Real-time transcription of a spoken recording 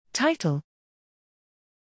Title: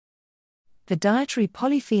 The dietary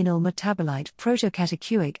polyphenol metabolite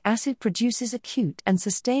protocatechuic acid produces acute and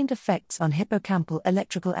sustained effects on hippocampal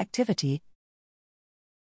electrical activity.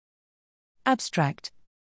 Abstract: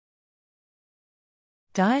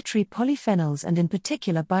 Dietary polyphenols and in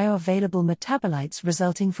particular bioavailable metabolites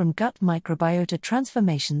resulting from gut microbiota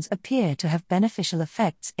transformations appear to have beneficial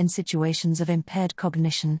effects in situations of impaired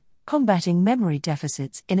cognition, combating memory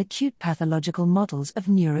deficits in acute pathological models of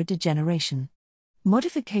neurodegeneration.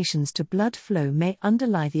 Modifications to blood flow may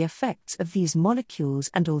underlie the effects of these molecules,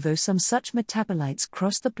 and although some such metabolites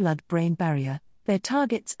cross the blood-brain barrier, their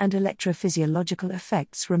targets and electrophysiological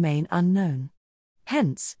effects remain unknown.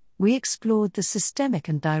 Hence, we explored the systemic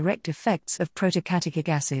and direct effects of protocatechuic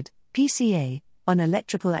acid, PCA, on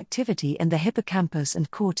electrical activity in the hippocampus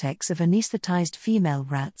and cortex of anesthetized female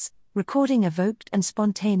rats, recording evoked and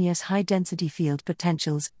spontaneous high-density field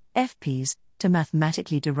potentials, FPs, to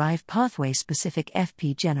mathematically derive pathway-specific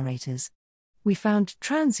FP generators. We found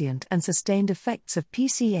transient and sustained effects of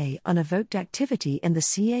PCA on evoked activity in the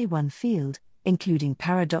CA1 field, including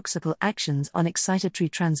paradoxical actions on excitatory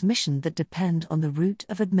transmission that depend on the route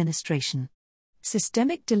of administration.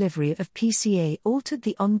 Systemic delivery of PCA altered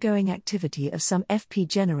the ongoing activity of some FP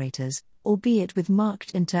generators, albeit with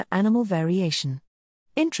marked inter-animal variation.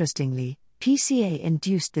 Interestingly, PCA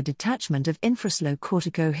induced the detachment of infraslow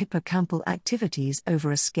cortico-hippocampal activities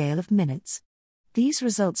over a scale of minutes. These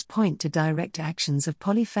results point to direct actions of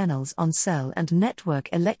polyphenols on cell and network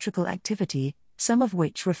electrical activity, some of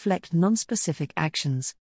which reflect nonspecific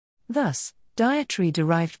actions. Thus,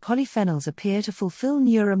 dietary-derived polyphenols appear to fulfill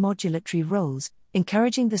neuromodulatory roles,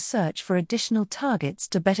 encouraging the search for additional targets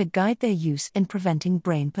to better guide their use in preventing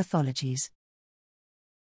brain pathologies.